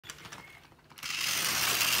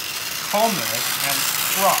Thomas and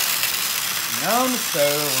Scruff. Yum, so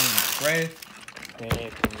great.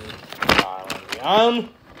 Yum.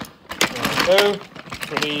 So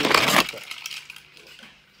pretty.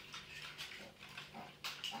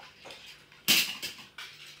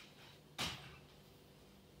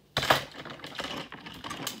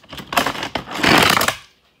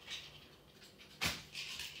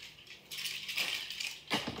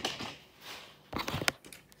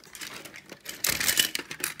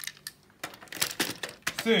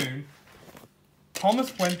 Soon,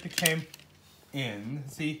 Thomas came in.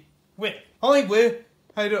 See, hi, how you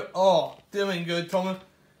doing? Oh, doing good, Thomas.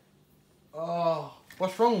 Oh,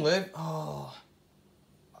 what's wrong, Liv? Oh,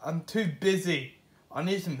 I'm too busy. I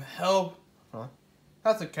need some help. Huh?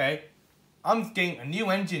 That's okay. I'm getting a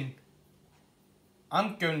new engine.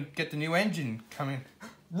 I'm going to get the new engine coming.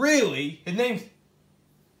 Really? His name's...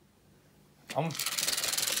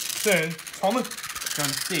 Soon, Thomas is going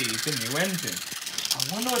to see the new engine.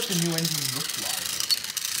 I wonder what the new engine looks like.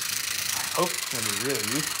 I hope it's going to be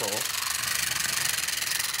really useful.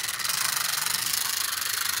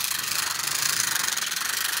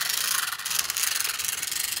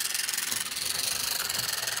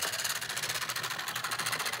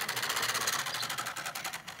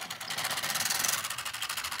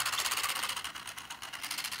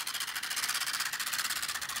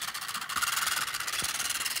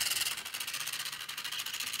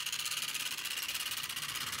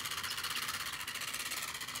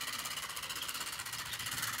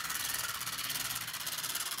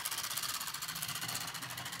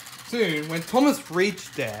 Soon, when Thomas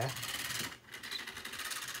reached there,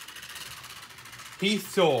 he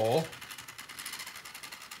saw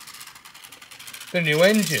the new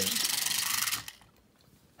engine.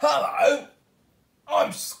 Hello,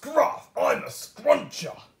 I'm Scruff. I'm a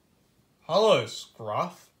scruncher. Hello,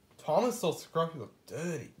 Scruff. Thomas thought Scruff looked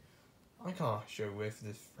dirty. I can't show away for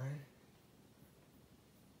this friend.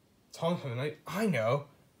 Thomas, I know.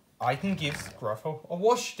 I can give Scruff a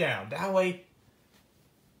wash down. That way,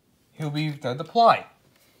 he'll be done to play.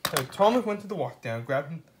 So Thomas went to the wash down,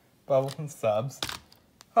 grabbed bubbles and subs.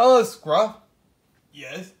 Hello, Scruff.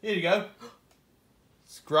 Yes, here you go.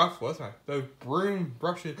 Scruff, what's that? Those broom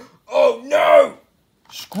brushes. Oh no!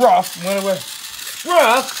 Scruff went away.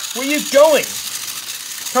 Scruff, where are you going?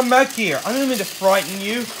 Come back here. I didn't mean to frighten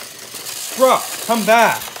you. Scruff, come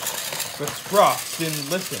back. But Scruff didn't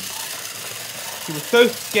listen. He was so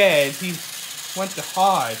scared he went to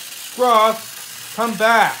hide. Scruff, come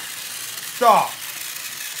back. Stop.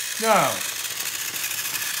 No.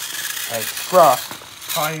 Hey, Scruff,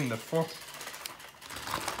 hiding the floor.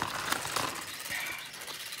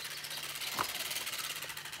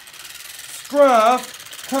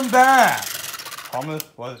 Scruff, come back. Thomas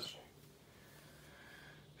was.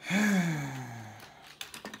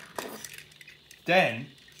 Then,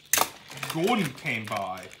 Gordon came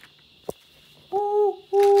by. Woo,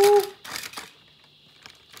 woo.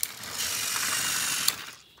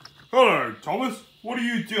 Hello, Thomas. What are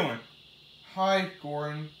you doing? Hi,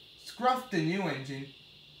 Gordon. Scruff, the new engine,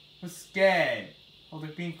 was scared of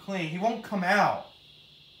it being clean. He won't come out.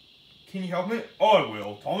 Can you help me? I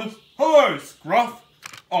will, Thomas. Hello, Scruff.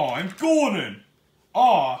 I'm Gordon.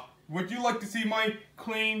 Would you like to see my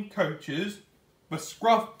clean coaches? But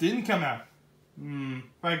Scruff didn't come out.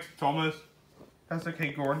 Thanks, Thomas. That's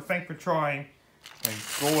okay, Gordon. Thanks for trying. And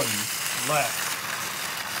Gordon left.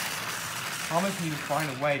 Thomas needed to find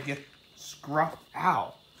a way to get Scruff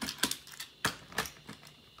out.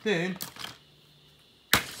 Then,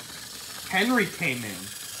 Henry came in.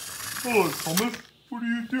 Hello, Thomas. What are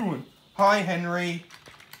you doing? Hi, Henry.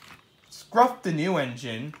 Scruff, the new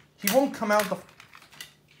engine. He won't come out the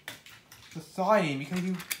siding because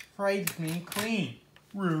he's afraid it's being clean.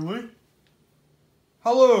 Really?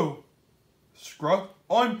 Hello, Scruff.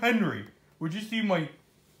 I'm Henry. Would you see my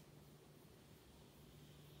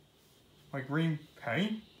green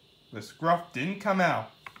paint? The Scruff didn't come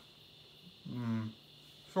out.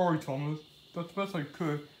 Sorry, Thomas. That's the best I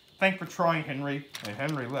could. Thanks for trying, Henry. And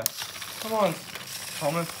Henry left. Come on,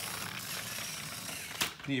 Thomas.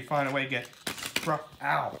 Need to find a way to get Scruff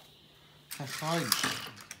out. Outside.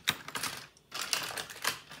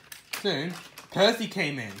 Soon, Percy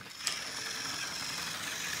came in.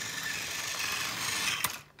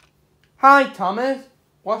 Hi, Thomas.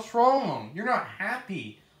 What's wrong? You're not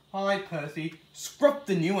happy. Hi, Percy. Scruff,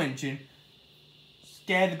 the new engine.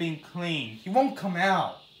 Scared of being clean. He won't come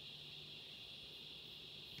out.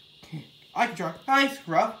 I can try. Hi,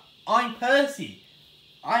 Scruff. I'm Percy.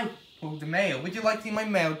 I pulled the mail. Would you like to see my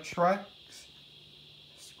mail trucks?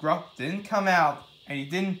 Scruff didn't come out, and he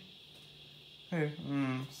didn't Hey,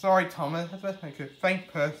 sorry, Thomas. That's best I could. Thank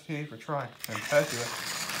Percy for trying. And Percy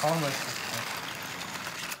Thomas.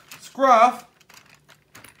 Scruff!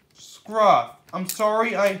 Scruff. I'm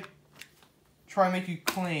sorry I try to make you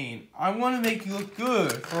clean. I want to make you look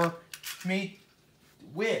good for me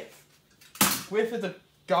with. With is a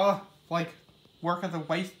guy, like, work as a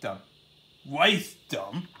waste dump. Waste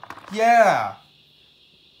dump? Yeah.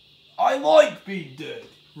 I like being dirty.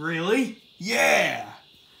 Really? Yeah.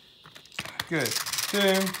 Good.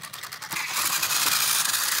 Soon.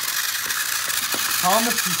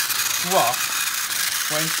 Thomas and Scruff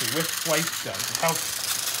went to whisk waste dump to help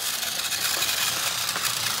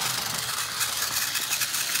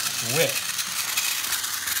whisk.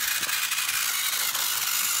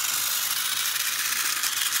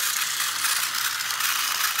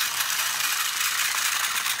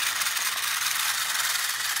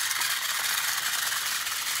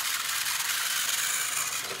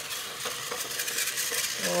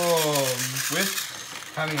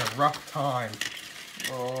 With having a rough time.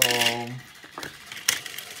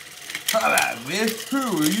 Hello, With. Who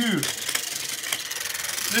are you?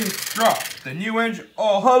 This is Scruff, the new engine.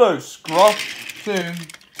 Oh, hello, Scruff. Soon,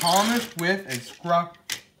 Thomas, With, and Scruff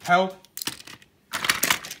help.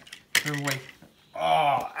 Wait.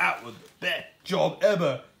 Oh, that was the best job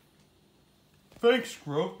ever. Thanks,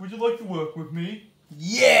 Scruff. Would you like to work with me?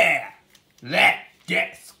 Yeah! Let's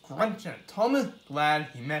get scrunching. Thomas glad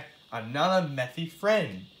he met another messy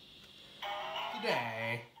friend.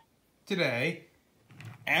 Today,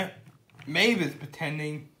 Aunt Maeve is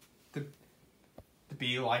pretending to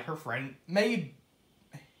be like her friend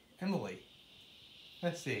Emily.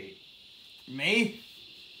 Let's see. Maeve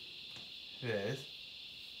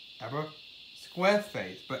have a square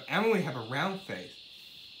face, but Emily have a round face.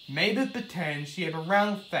 Maeve pretends she have a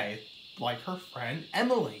round face like her friend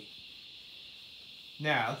Emily.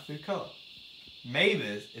 Now, let's do color.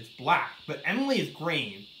 Mavis is black, but Emily is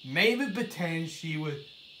green. Mavis pretends she was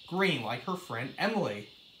green like her friend Emily.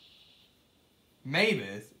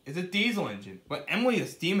 Mavis is a diesel engine, but Emily is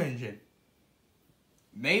a steam engine.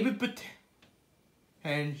 Mavis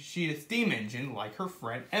pretends she is a steam engine like her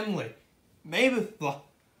friend Emily. Mavis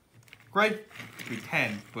great to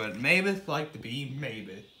pretend, but Mavis like to be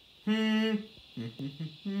Mavis.